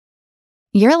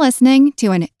You're listening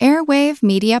to an Airwave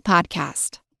Media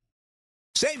Podcast.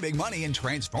 Save big money and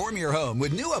transform your home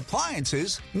with new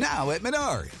appliances now at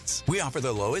Menards. We offer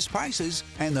the lowest prices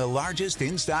and the largest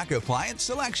in-stock appliance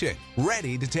selection.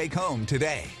 Ready to take home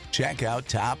today. Check out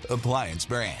top appliance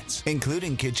brands,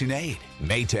 including KitchenAid,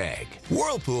 Maytag,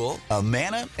 Whirlpool,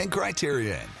 Amana, and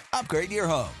Criterion. Upgrade your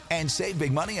home and save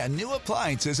big money on new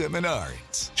appliances at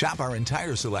Menards. Shop our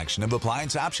entire selection of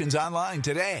appliance options online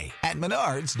today at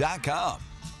Menards.com.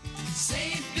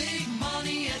 Save big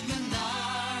money at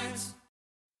Menards.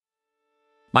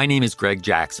 My name is Greg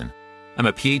Jackson. I'm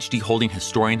a PhD-holding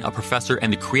historian, a professor,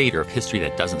 and the creator of History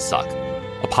That Doesn't Suck,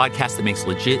 a podcast that makes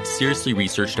legit, seriously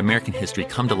researched American history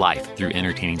come to life through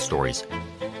entertaining stories.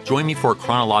 Join me for a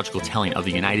chronological telling of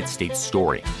the United States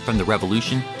story, from the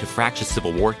Revolution to fractious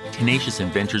Civil War, tenacious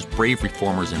inventors, brave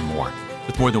reformers, and more.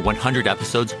 With more than 100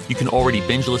 episodes, you can already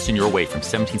binge listen your way from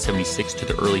 1776 to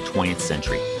the early 20th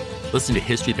century. Listen to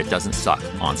History That Doesn't Suck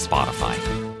on Spotify.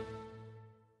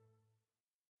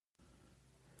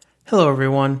 Hello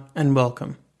everyone, and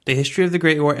welcome to History of the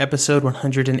Great War, episode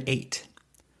 108.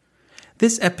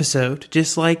 This episode,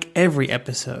 just like every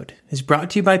episode, is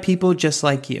brought to you by people just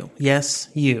like you, yes,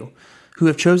 you, who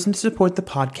have chosen to support the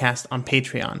podcast on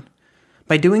Patreon.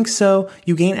 By doing so,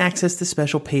 you gain access to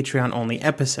special Patreon-only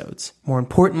episodes. More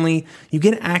importantly, you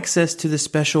get access to the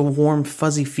special warm,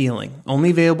 fuzzy feeling,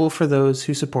 only available for those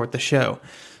who support the show.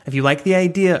 If you like the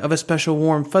idea of a special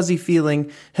warm, fuzzy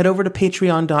feeling, head over to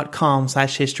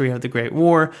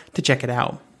patreon.com/historyofthegreatwar to check it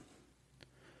out.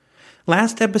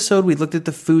 Last episode, we looked at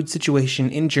the food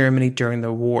situation in Germany during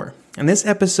the war. And this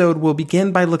episode will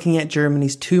begin by looking at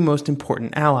Germany's two most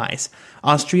important allies,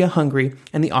 Austria-Hungary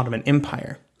and the Ottoman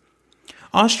Empire.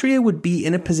 Austria would be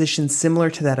in a position similar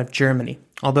to that of Germany,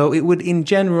 although it would in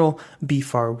general be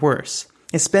far worse,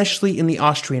 especially in the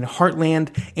Austrian heartland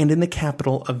and in the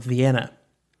capital of Vienna.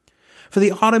 For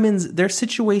the Ottomans, their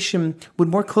situation would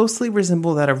more closely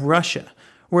resemble that of Russia,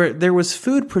 where there was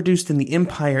food produced in the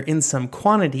empire in some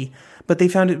quantity, but they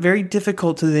found it very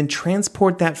difficult to then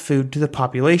transport that food to the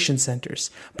population centers,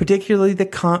 particularly the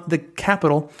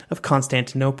capital of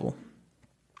Constantinople.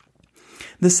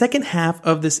 The second half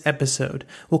of this episode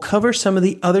will cover some of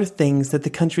the other things that the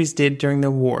countries did during the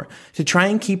war to try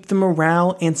and keep the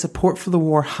morale and support for the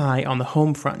war high on the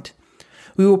home front.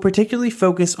 We will particularly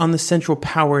focus on the Central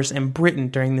Powers and Britain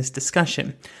during this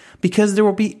discussion, because there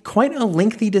will be quite a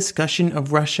lengthy discussion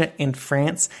of Russia and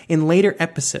France in later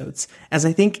episodes, as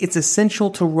I think it's essential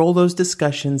to roll those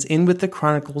discussions in with the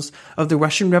chronicles of the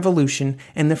Russian Revolution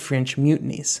and the French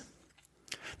mutinies.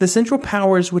 The Central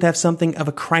Powers would have something of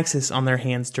a crisis on their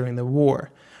hands during the war,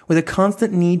 with a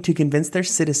constant need to convince their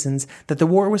citizens that the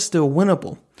war was still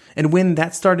winnable. And when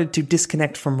that started to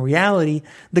disconnect from reality,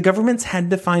 the governments had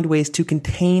to find ways to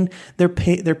contain their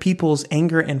people's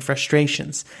anger and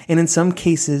frustrations, and in some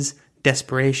cases,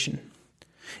 desperation.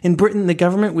 In Britain, the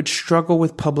government would struggle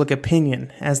with public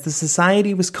opinion, as the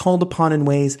society was called upon in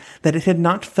ways that it had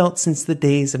not felt since the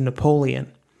days of Napoleon.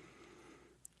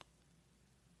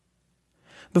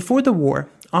 Before the war,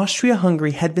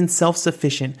 Austria-Hungary had been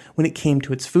self-sufficient when it came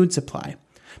to its food supply.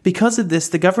 Because of this,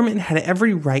 the government had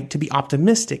every right to be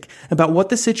optimistic about what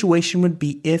the situation would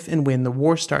be if and when the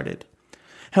war started.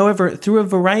 However, through a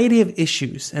variety of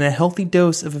issues and a healthy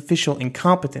dose of official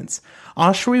incompetence,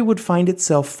 Austria would find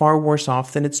itself far worse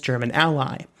off than its German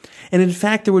ally. And in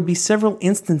fact, there would be several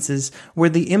instances where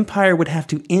the empire would have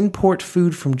to import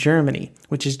food from Germany,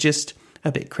 which is just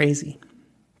a bit crazy.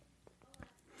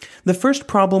 The first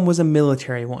problem was a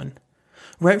military one.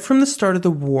 Right from the start of the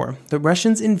war, the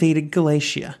Russians invaded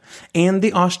Galicia, and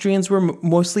the Austrians were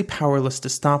mostly powerless to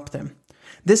stop them.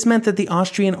 This meant that the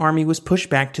Austrian army was pushed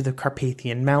back to the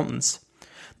Carpathian Mountains.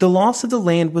 The loss of the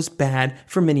land was bad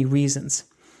for many reasons,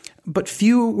 but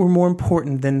few were more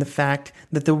important than the fact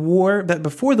that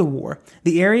before the war,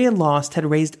 the area lost had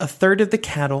raised a third of the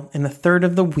cattle and a third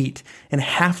of the wheat and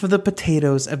half of the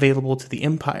potatoes available to the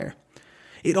empire.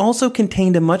 It also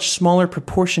contained a much smaller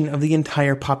proportion of the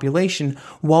entire population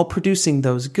while producing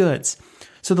those goods.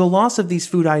 So the loss of these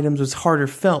food items was harder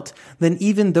felt than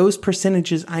even those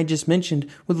percentages I just mentioned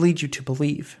would lead you to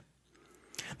believe.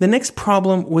 The next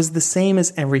problem was the same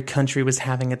as every country was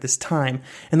having at this time,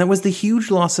 and that was the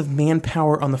huge loss of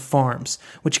manpower on the farms,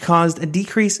 which caused a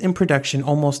decrease in production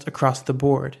almost across the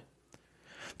board.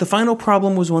 The final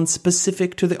problem was one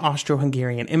specific to the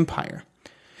Austro-Hungarian Empire.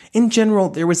 In general,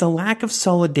 there was a lack of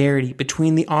solidarity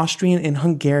between the Austrian and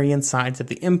Hungarian sides of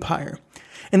the empire,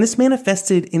 and this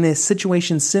manifested in a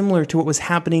situation similar to what was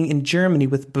happening in Germany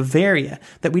with Bavaria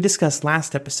that we discussed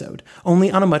last episode, only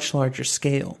on a much larger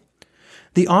scale.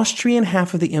 The Austrian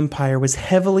half of the empire was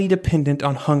heavily dependent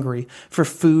on Hungary for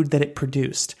food that it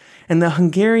produced, and the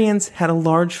Hungarians had a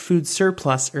large food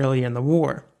surplus early in the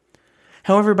war.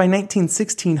 However, by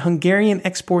 1916, Hungarian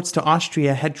exports to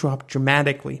Austria had dropped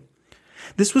dramatically.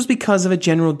 This was because of a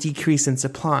general decrease in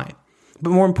supply, but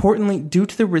more importantly, due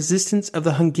to the resistance of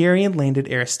the Hungarian landed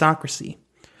aristocracy.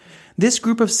 This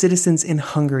group of citizens in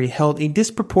Hungary held a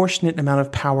disproportionate amount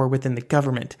of power within the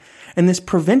government, and this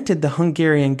prevented the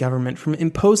Hungarian government from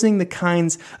imposing the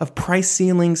kinds of price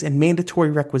ceilings and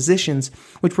mandatory requisitions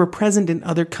which were present in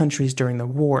other countries during the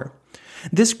war.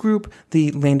 This group,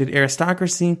 the landed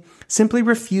aristocracy, simply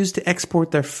refused to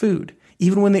export their food,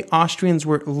 even when the Austrians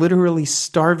were literally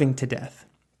starving to death.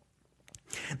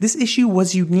 This issue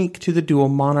was unique to the dual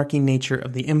monarchy nature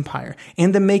of the empire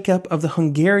and the makeup of the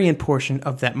Hungarian portion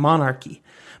of that monarchy,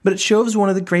 but it shows one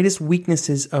of the greatest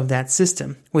weaknesses of that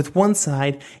system, with one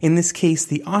side, in this case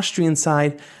the Austrian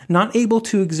side, not able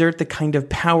to exert the kind of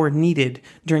power needed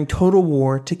during total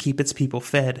war to keep its people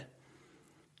fed.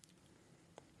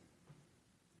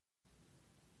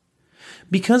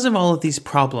 Because of all of these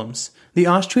problems, the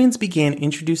Austrians began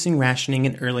introducing rationing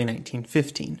in early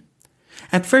 1915.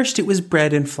 At first it was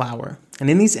bread and flour, and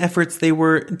in these efforts they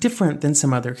were different than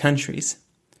some other countries.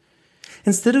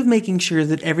 Instead of making sure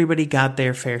that everybody got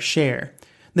their fair share,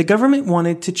 the government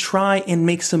wanted to try and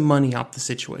make some money off the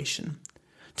situation.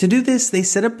 To do this, they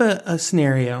set up a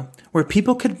scenario where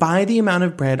people could buy the amount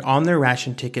of bread on their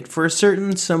ration ticket for a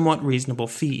certain somewhat reasonable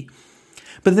fee,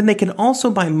 but then they could also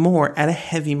buy more at a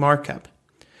heavy markup.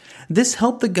 This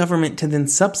helped the government to then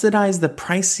subsidize the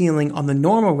price ceiling on the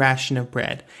normal ration of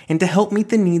bread and to help meet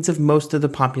the needs of most of the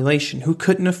population who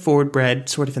couldn't afford bread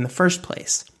sort of in the first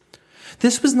place.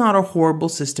 This was not a horrible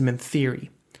system in theory,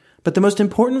 but the most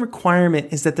important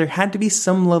requirement is that there had to be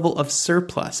some level of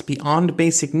surplus beyond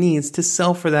basic needs to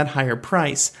sell for that higher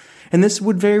price, and this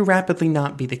would very rapidly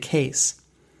not be the case.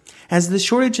 As the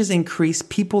shortages increased,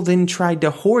 people then tried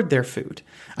to hoard their food.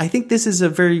 I think this is a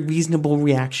very reasonable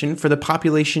reaction for the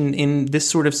population in this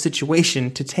sort of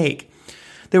situation to take.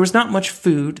 There was not much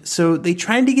food, so they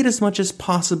tried to get as much as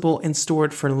possible and store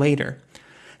it for later.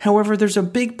 However, there's a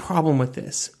big problem with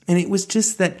this, and it was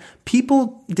just that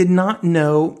people did not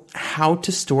know how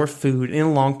to store food in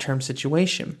a long-term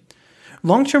situation.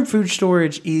 Long-term food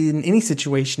storage in any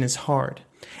situation is hard.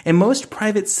 And most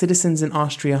private citizens in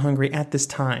Austria-Hungary at this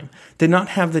time did not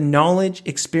have the knowledge,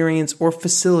 experience, or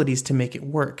facilities to make it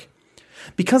work.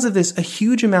 Because of this, a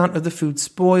huge amount of the food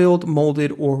spoiled,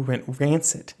 molded, or went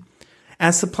rancid.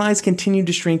 As supplies continued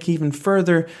to shrink even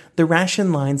further, the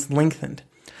ration lines lengthened.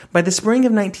 By the spring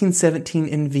of 1917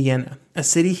 in Vienna, a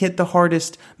city hit the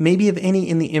hardest maybe of any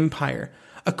in the empire,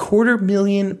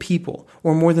 250,000 people,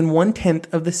 or more than 1/10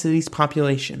 of the city's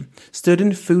population, stood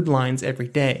in food lines every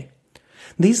day.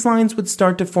 These lines would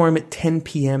start to form at 10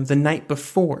 p.m. the night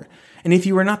before, and if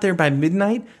you were not there by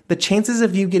midnight, the chances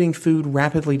of you getting food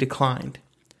rapidly declined.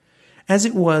 As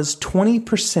it was,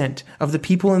 20% of the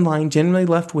people in line generally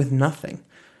left with nothing.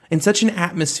 In such an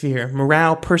atmosphere,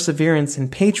 morale, perseverance,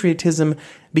 and patriotism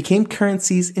became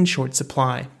currencies in short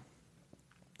supply.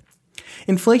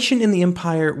 Inflation in the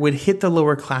empire would hit the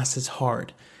lower classes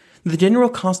hard. The general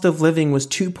cost of living was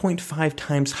 2.5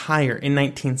 times higher in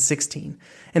 1916,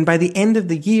 and by the end of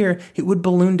the year, it would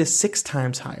balloon to 6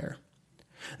 times higher.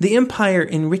 The empire,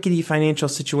 in rickety financial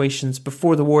situations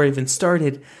before the war even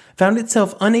started, found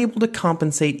itself unable to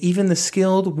compensate even the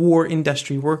skilled war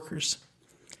industry workers.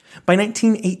 By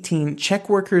 1918, Czech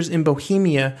workers in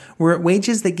Bohemia were at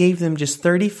wages that gave them just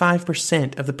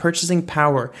 35% of the purchasing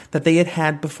power that they had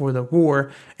had before the war,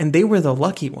 and they were the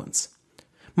lucky ones.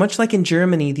 Much like in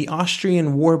Germany, the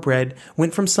Austrian war bread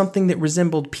went from something that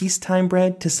resembled peacetime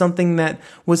bread to something that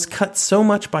was cut so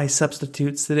much by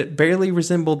substitutes that it barely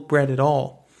resembled bread at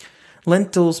all.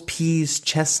 Lentils, peas,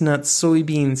 chestnuts,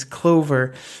 soybeans,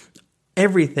 clover,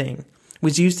 everything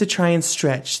was used to try and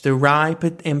stretch the rye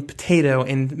and potato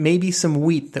and maybe some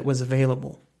wheat that was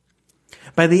available.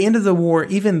 By the end of the war,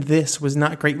 even this was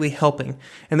not greatly helping,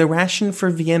 and the ration for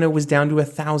Vienna was down to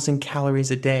 1,000 calories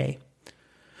a day.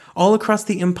 All across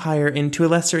the empire, and to a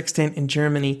lesser extent in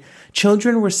Germany,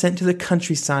 children were sent to the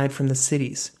countryside from the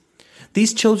cities.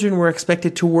 These children were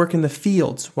expected to work in the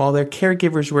fields, while their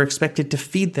caregivers were expected to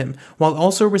feed them, while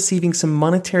also receiving some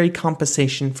monetary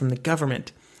compensation from the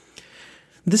government.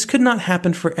 This could not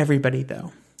happen for everybody,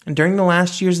 though. And during the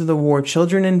last years of the war,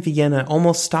 children in Vienna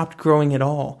almost stopped growing at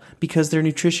all because their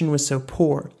nutrition was so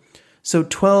poor. So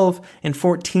 12 and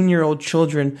 14-year-old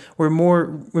children were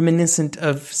more reminiscent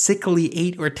of sickly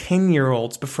 8 or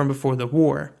 10-year-olds from before the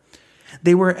war.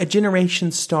 They were a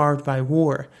generation starved by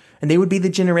war, and they would be the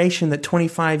generation that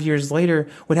 25 years later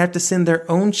would have to send their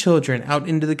own children out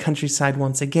into the countryside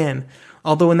once again,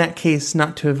 although in that case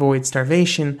not to avoid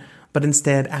starvation, but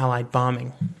instead Allied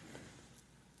bombing.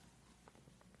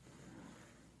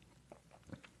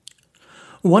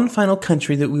 One final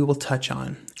country that we will touch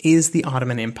on is the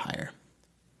Ottoman Empire.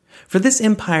 For this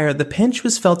empire, the pinch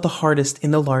was felt the hardest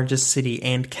in the largest city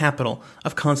and capital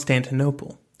of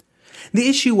Constantinople. The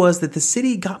issue was that the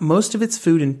city got most of its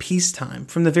food in peacetime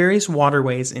from the various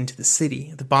waterways into the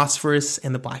city, the Bosphorus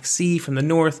and the Black Sea from the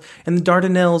north, and the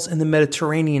Dardanelles and the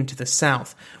Mediterranean to the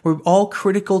south, were all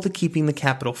critical to keeping the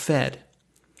capital fed.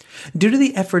 Due to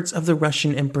the efforts of the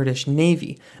Russian and British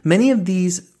Navy, many of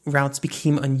these routes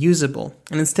became unusable,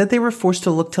 and instead they were forced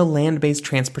to look to land-based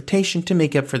transportation to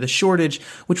make up for the shortage,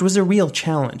 which was a real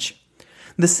challenge.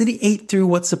 The city ate through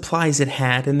what supplies it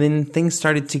had, and then things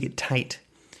started to get tight.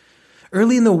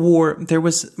 Early in the war, there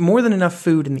was more than enough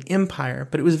food in the empire,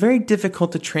 but it was very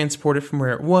difficult to transport it from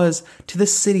where it was to the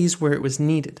cities where it was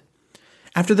needed.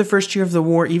 After the first year of the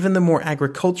war, even the more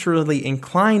agriculturally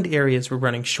inclined areas were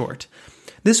running short.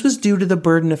 This was due to the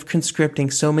burden of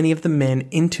conscripting so many of the men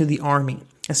into the army,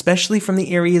 especially from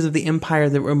the areas of the empire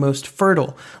that were most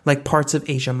fertile, like parts of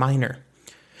Asia Minor.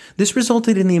 This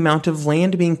resulted in the amount of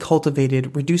land being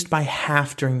cultivated reduced by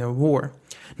half during the war,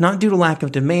 not due to lack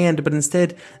of demand, but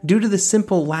instead due to the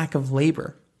simple lack of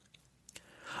labor.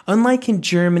 Unlike in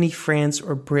Germany, France,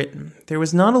 or Britain, there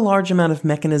was not a large amount of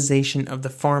mechanization of the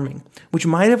farming, which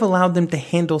might have allowed them to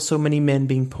handle so many men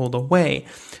being pulled away,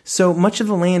 so much of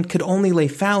the land could only lay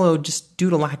fallow just due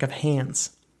to lack of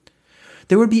hands.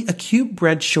 There would be acute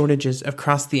bread shortages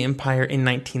across the empire in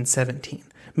 1917,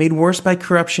 made worse by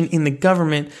corruption in the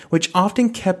government, which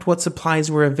often kept what supplies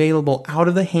were available out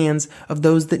of the hands of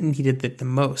those that needed it the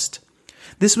most.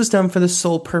 This was done for the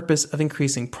sole purpose of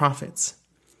increasing profits.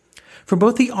 For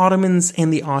both the Ottomans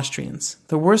and the Austrians,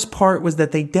 the worst part was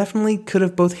that they definitely could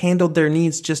have both handled their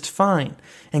needs just fine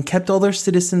and kept all their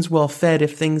citizens well fed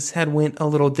if things had went a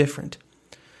little different.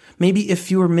 Maybe if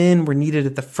fewer men were needed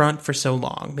at the front for so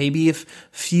long, maybe if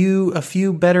a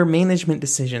few better management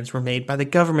decisions were made by the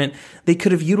government, they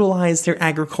could have utilized their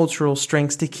agricultural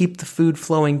strengths to keep the food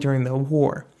flowing during the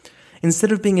war.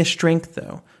 Instead of being a strength,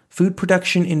 though, food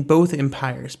production in both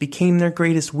empires became their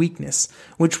greatest weakness,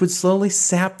 which would slowly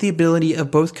sap the ability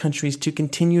of both countries to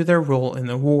continue their role in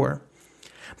the war.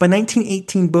 By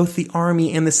 1918, both the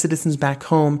army and the citizens back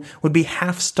home would be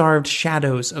half-starved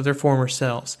shadows of their former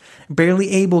selves,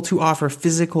 barely able to offer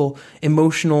physical,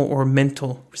 emotional, or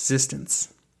mental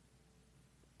resistance.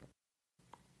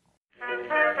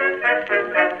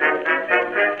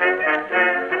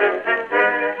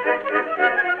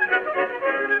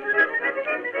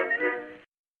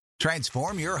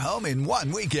 Transform your home in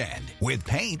one weekend with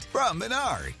paint from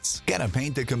Menards. Get a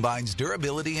paint that combines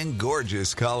durability and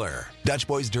gorgeous color. Dutch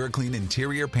Boy's DuraClean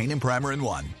Interior Paint and Primer in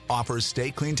One offers Stay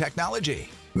Clean technology,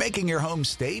 making your home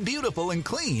stay beautiful and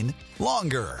clean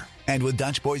longer. And with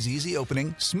Dutch Boy's easy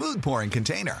opening, smooth pouring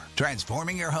container,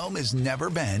 transforming your home has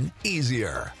never been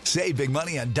easier. Save big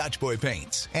money on Dutch Boy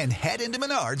paints and head into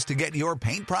Menards to get your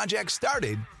paint project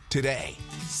started today.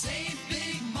 Save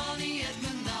big money at Menards.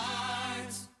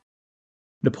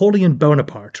 Napoleon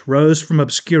Bonaparte rose from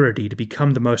obscurity to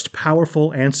become the most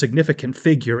powerful and significant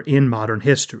figure in modern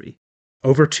history.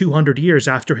 Over 200 years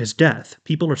after his death,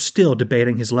 people are still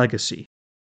debating his legacy.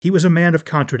 He was a man of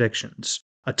contradictions,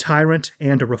 a tyrant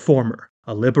and a reformer,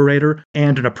 a liberator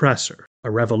and an oppressor, a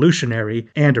revolutionary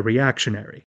and a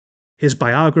reactionary. His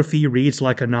biography reads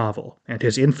like a novel, and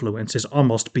his influence is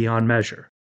almost beyond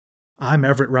measure. I'm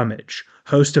Everett Rummage,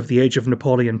 host of the Age of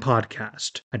Napoleon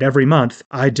podcast, and every month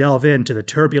I delve into the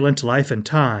turbulent life and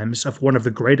times of one of the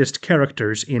greatest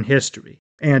characters in history,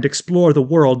 and explore the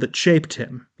world that shaped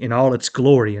him in all its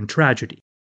glory and tragedy.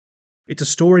 It's a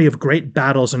story of great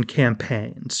battles and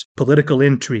campaigns, political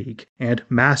intrigue, and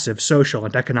massive social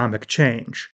and economic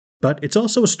change, but it's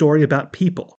also a story about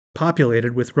people,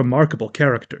 populated with remarkable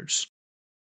characters.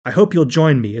 I hope you'll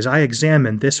join me as I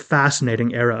examine this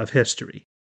fascinating era of history.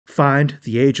 Find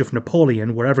The Age of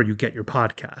Napoleon wherever you get your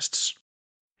podcasts.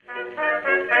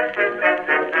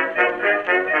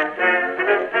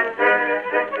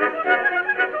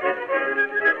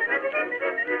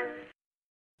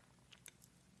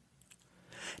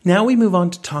 Now we move on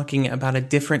to talking about a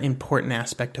different important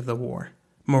aspect of the war,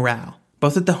 morale,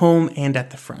 both at the home and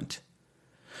at the front.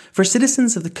 For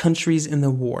citizens of the countries in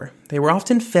the war, they were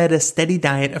often fed a steady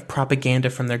diet of propaganda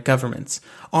from their governments,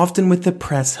 often with the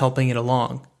press helping it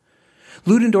along.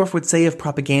 Ludendorff would say of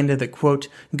propaganda that, quote,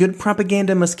 good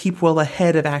propaganda must keep well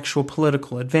ahead of actual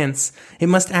political events. It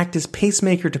must act as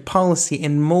pacemaker to policy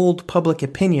and mold public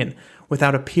opinion,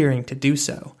 without appearing to do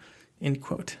so." End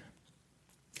quote.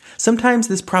 Sometimes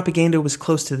this propaganda was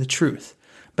close to the truth,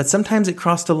 but sometimes it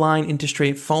crossed a line into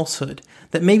straight falsehood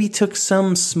that maybe took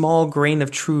some small grain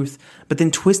of truth, but then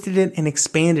twisted it and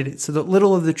expanded it so that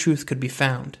little of the truth could be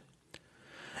found.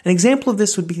 An example of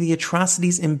this would be the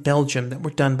atrocities in Belgium that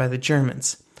were done by the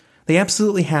Germans. They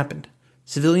absolutely happened.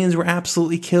 Civilians were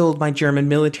absolutely killed by German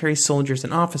military soldiers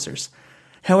and officers.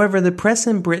 However, the press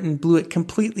in Britain blew it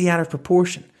completely out of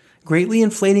proportion, greatly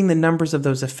inflating the numbers of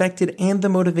those affected and the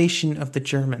motivation of the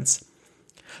Germans.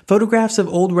 Photographs of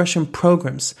old Russian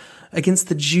pogroms against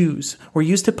the Jews were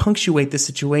used to punctuate the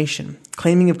situation,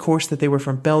 claiming, of course, that they were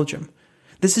from Belgium.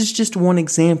 This is just one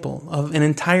example of an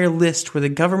entire list where the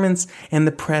governments and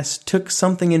the press took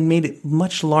something and made it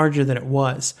much larger than it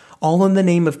was, all in the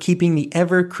name of keeping the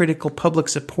ever-critical public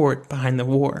support behind the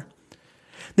war.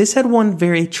 This had one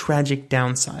very tragic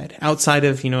downside, outside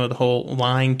of, the whole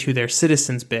lying to their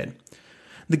citizens bit.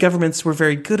 The governments were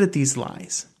very good at these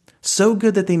lies. So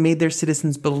good that they made their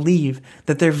citizens believe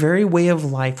that their very way of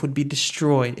life would be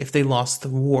destroyed if they lost the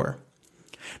war.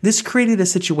 This created a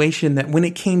situation that when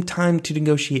it came time to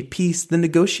negotiate peace, the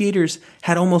negotiators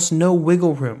had almost no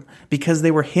wiggle room because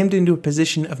they were hemmed into a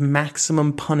position of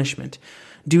maximum punishment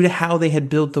due to how they had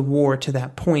built the war to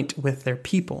that point with their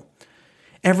people.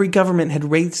 Every government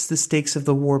had raised the stakes of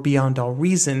the war beyond all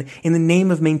reason in the name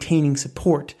of maintaining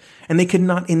support, and they could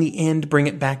not in the end bring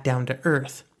it back down to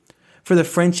earth. For the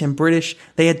French and British,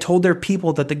 they had told their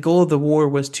people that the goal of the war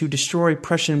was to destroy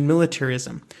Prussian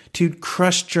militarism, to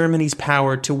crush Germany's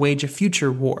power to wage a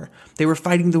future war. They were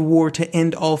fighting the war to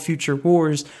end all future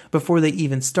wars before they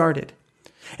even started.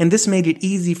 And this made it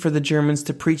easy for the Germans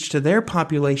to preach to their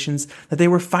populations that they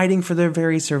were fighting for their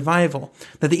very survival,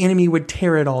 that the enemy would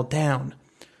tear it all down.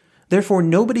 Therefore,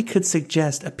 nobody could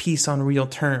suggest a peace on real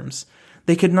terms.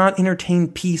 They could not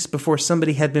entertain peace before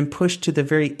somebody had been pushed to the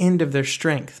very end of their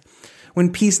strength.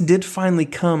 When peace did finally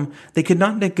come, they could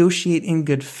not negotiate in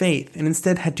good faith and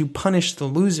instead had to punish the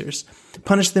losers,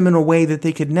 punish them in a way that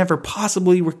they could never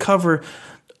possibly recover,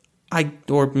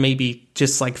 or maybe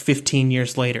just like 15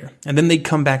 years later, and then they'd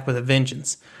come back with a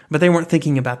vengeance. But they weren't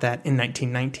thinking about that in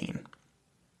 1919.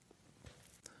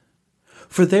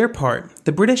 For their part,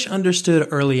 the British understood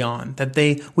early on that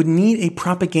they would need a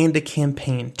propaganda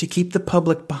campaign to keep the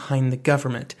public behind the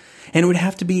government, and it would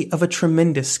have to be of a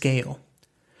tremendous scale.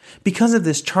 Because of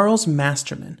this, Charles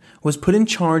Masterman was put in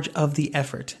charge of the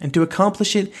effort, and to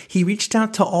accomplish it, he reached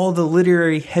out to all the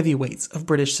literary heavyweights of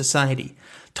British society.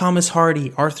 Thomas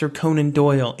Hardy, Arthur Conan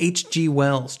Doyle, H.G.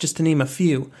 Wells, just to name a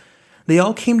few. They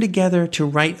all came together to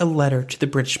write a letter to the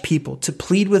British people, to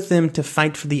plead with them to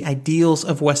fight for the ideals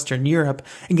of Western Europe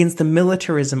against the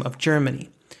militarism of Germany.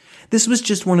 This was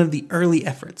just one of the early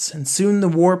efforts, and soon the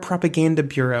War Propaganda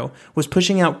Bureau was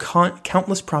pushing out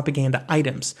countless propaganda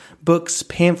items, books,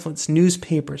 pamphlets,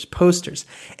 newspapers, posters.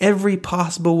 Every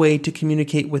possible way to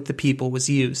communicate with the people was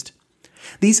used.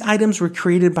 These items were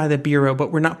created by the Bureau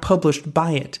but were not published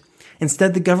by it.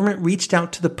 Instead, the government reached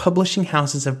out to the publishing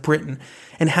houses of Britain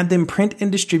and had them print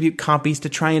and distribute copies to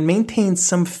try and maintain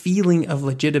some feeling of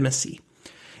legitimacy.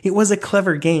 It was a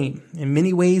clever game. In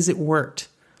many ways, it worked.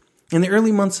 In the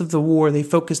early months of the war, they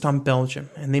focused on Belgium,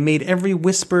 and they made every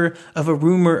whisper of a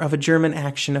rumor of a German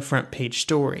action a front-page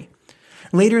story.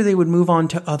 Later, they would move on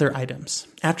to other items.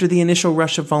 After the initial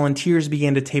rush of volunteers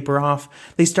began to taper off,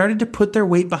 they started to put their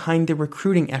weight behind their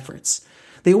recruiting efforts.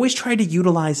 They always tried to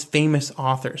utilize famous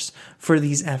authors for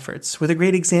these efforts, with a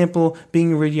great example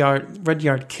being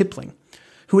Rudyard Kipling,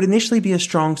 who would initially be a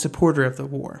strong supporter of the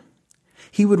war.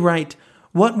 He would write,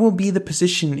 "What will be the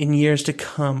position in years to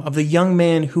come of the young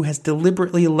man who has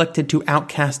deliberately elected to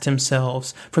outcast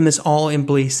himself from this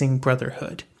all-embracing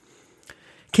brotherhood?"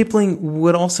 Kipling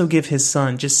would also give his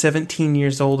son, just 17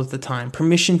 years old at the time,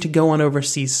 permission to go on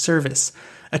overseas service,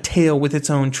 a tale with its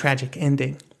own tragic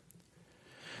ending.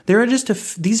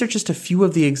 These are just a few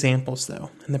of the examples,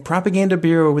 though, and the Propaganda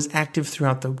Bureau was active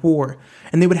throughout the war,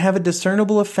 and they would have a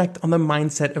discernible effect on the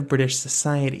mindset of British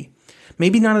society.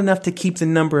 Maybe not enough to keep the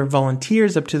number of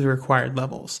volunteers up to the required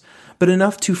levels, but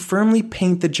enough to firmly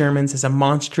paint the Germans as a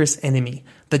monstrous enemy,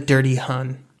 the dirty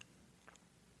Hun.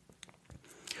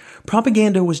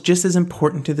 Propaganda was just as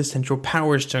important to the Central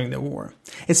Powers during the war,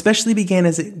 especially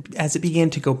as it began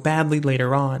to go badly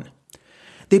later on.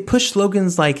 They pushed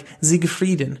slogans like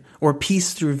Siegfrieden, or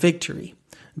peace through victory.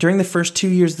 During the first 2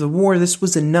 years of the war, this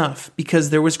was enough because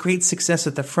there was great success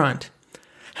at the front.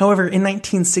 However, in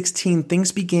 1916,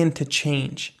 things began to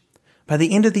change. By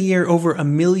the end of the year, over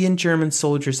 1 million German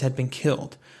soldiers had been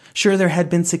killed. Sure, there had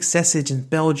been successes in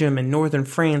Belgium and northern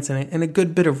France and a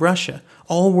good bit of Russia.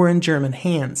 All were in German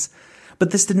hands. But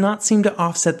this did not seem to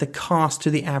offset the cost to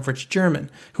the average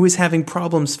German, who was having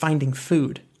problems finding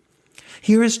food.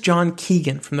 Here is John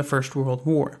Keegan from the First World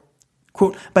War.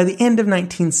 Quote, "By the end of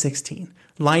 1916,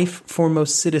 life for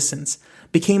most citizens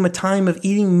became a time of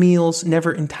eating meals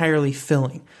never entirely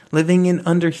filling, living in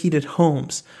underheated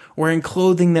homes, wearing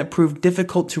clothing that proved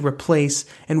difficult to replace,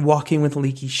 and walking with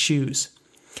leaky shoes.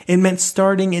 It meant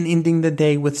starting and ending the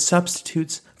day with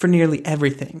substitutes for nearly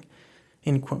everything."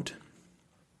 End quote.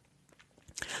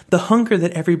 The hunger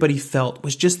that everybody felt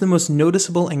was just the most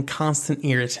noticeable and constant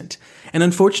irritant, and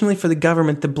unfortunately for the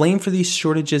government, the blame for these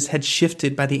shortages had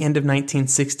shifted by the end of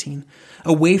 1916,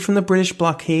 away from the British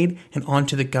blockade and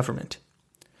onto the government.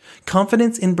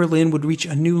 Confidence in Berlin would reach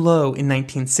a new low in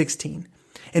 1916,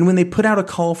 and when they put out a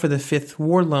call for the Fifth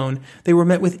War Loan, they were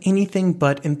met with anything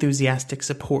but enthusiastic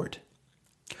support.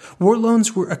 War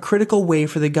loans were a critical way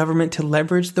for the government to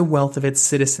leverage the wealth of its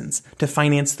citizens to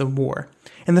finance the war,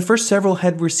 and the first several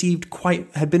had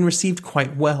been received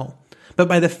quite well, but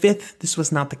by the fifth, this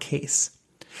was not the case.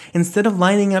 Instead of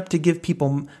lining up to give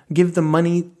the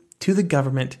money to the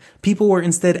government, people were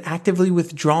instead actively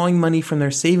withdrawing money from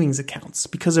their savings accounts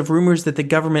because of rumors that the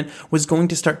government was going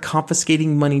to start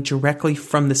confiscating money directly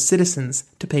from the citizens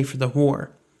to pay for the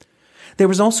war. There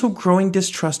was also growing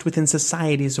distrust within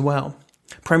society as well,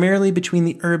 primarily between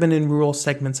the urban and rural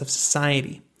segments of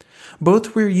society.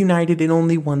 Both were united in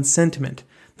only one sentiment,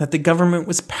 that the government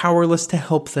was powerless to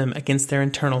help them against their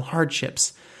internal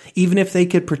hardships, even if they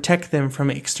could protect them from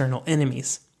external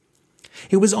enemies.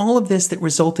 It was all of this that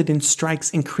resulted in strikes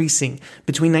increasing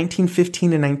between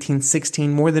 1915 and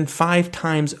 1916 more than 5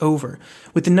 times over,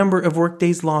 with the number of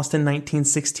workdays lost in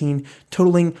 1916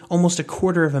 totaling almost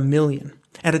 250,000,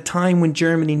 at a time when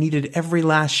Germany needed every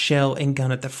last shell and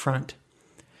gun at the front.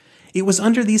 It was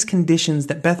under these conditions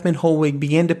that Bethmann Hollweg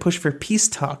began to push for peace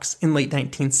talks in late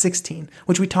 1916,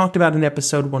 which we talked about in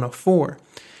episode 104.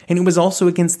 And it was also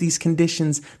against these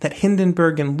conditions that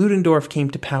Hindenburg and Ludendorff came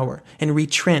to power and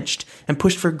retrenched and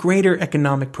pushed for greater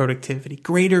economic productivity,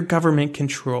 greater government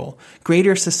control,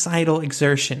 greater societal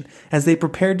exertion as they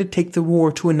prepared to take the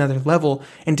war to another level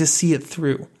and to see it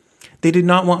through. They did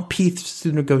not want peace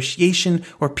through negotiation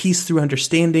or peace through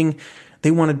understanding.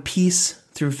 They wanted peace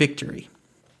through victory.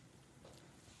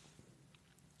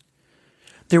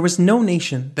 There was no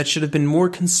nation that should have been more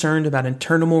concerned about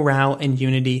internal morale and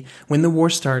unity when the war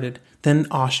started than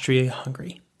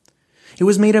Austria-Hungary. It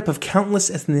was made up of countless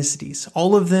ethnicities,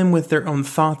 all of them with their own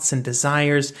thoughts and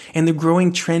desires and the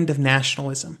growing trend of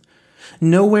nationalism.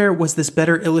 Nowhere was this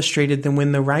better illustrated than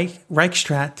when the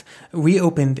Reichsrat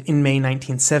reopened in May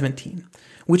 1917,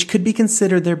 which could be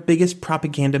considered their biggest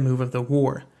propaganda move of the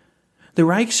war. The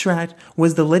Reichsrat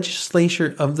was the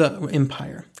legislature of the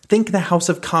empire. Think the House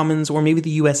of Commons or maybe the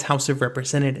U.S. House of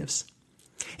Representatives.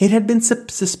 It had been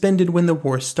suspended when the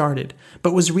war started,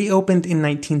 but was reopened in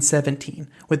 1917,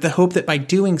 with the hope that by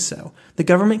doing so, the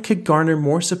government could garner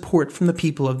more support from the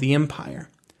people of the empire.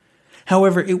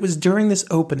 However, it was during this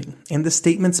opening and the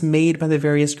statements made by the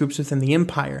various groups within the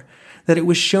empire that it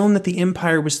was shown that the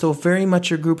empire was still very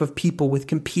much a group of people with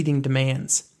competing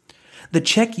demands. The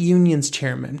Czech Union's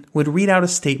chairman would read out a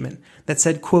statement that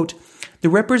said, quote, "The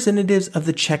representatives of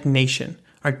the Czech nation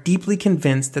are deeply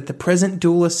convinced that the present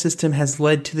dualist system has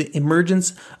led to the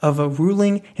emergence of a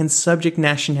ruling and subject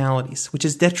nationalities, which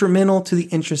is detrimental to the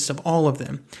interests of all of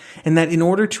them, and that in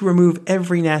order to remove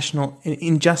every national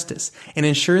injustice and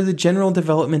ensure the general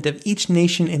development of each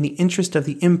nation in the interest of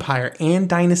the empire and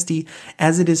dynasty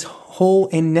as it is whole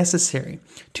and necessary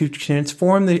to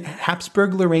transform the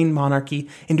Habsburg-Lorraine monarchy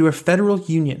into a federal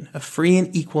union of free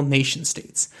and equal nation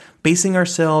states, basing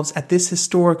ourselves at this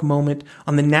historic moment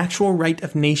on the natural right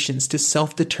of nations to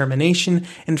self-determination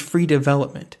and free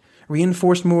development,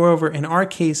 reinforced moreover in our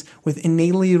case with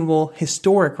inalienable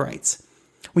historic rights.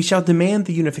 We shall demand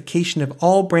the unification of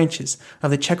all branches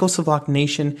of the Czechoslovak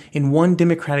nation in one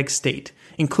democratic state,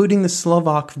 including the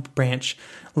Slovak branch,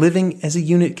 living as a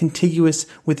unit contiguous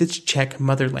with its Czech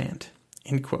motherland."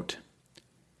 End quote.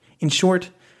 In short,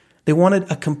 they wanted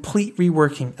a complete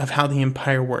reworking of how the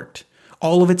empire worked,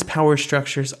 all of its power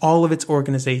structures, all of its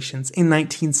organizations in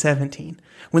 1917,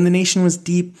 when the nation was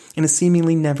deep in a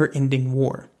seemingly never-ending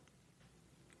war.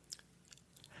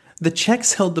 The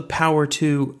Czechs held the power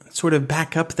to sort of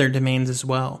back up their demands as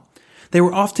well. They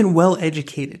were often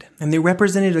well-educated, and they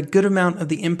represented a good amount of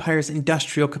the empire's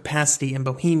industrial capacity in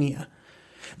Bohemia.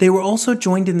 They were also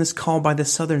joined in this call by the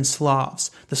southern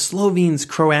Slavs, the Slovenes,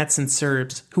 Croats, and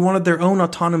Serbs, who wanted their own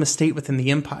autonomous state within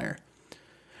the empire.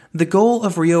 The goal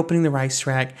of reopening the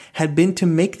Reichsrat had been to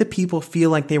make the people feel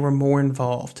like they were more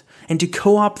involved, and to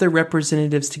co-opt their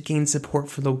representatives to gain support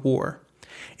for the war.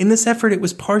 In this effort, it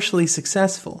was partially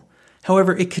successful.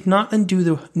 However, it could not undo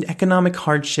the economic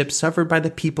hardship suffered by the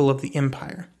people of the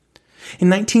empire. In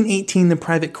 1918, the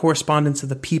private correspondence of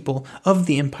the people of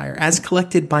the empire, as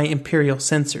collected by imperial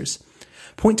censors,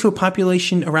 point to a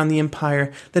population around the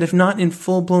empire that, if not in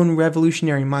full-blown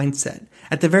revolutionary mindset,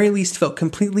 at the very least felt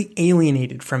completely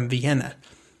alienated from Vienna.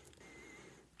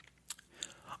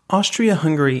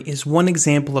 Austria-Hungary is one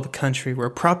example of a country where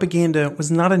propaganda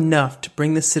was not enough to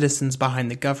bring the citizens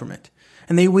behind the government,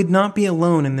 and they would not be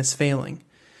alone in this failing.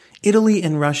 Italy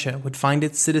and Russia would find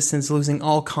its citizens losing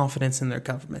all confidence in their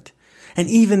government, and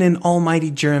even in almighty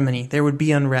Germany there would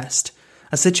be unrest,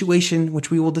 a situation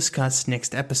which we will discuss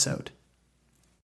next episode.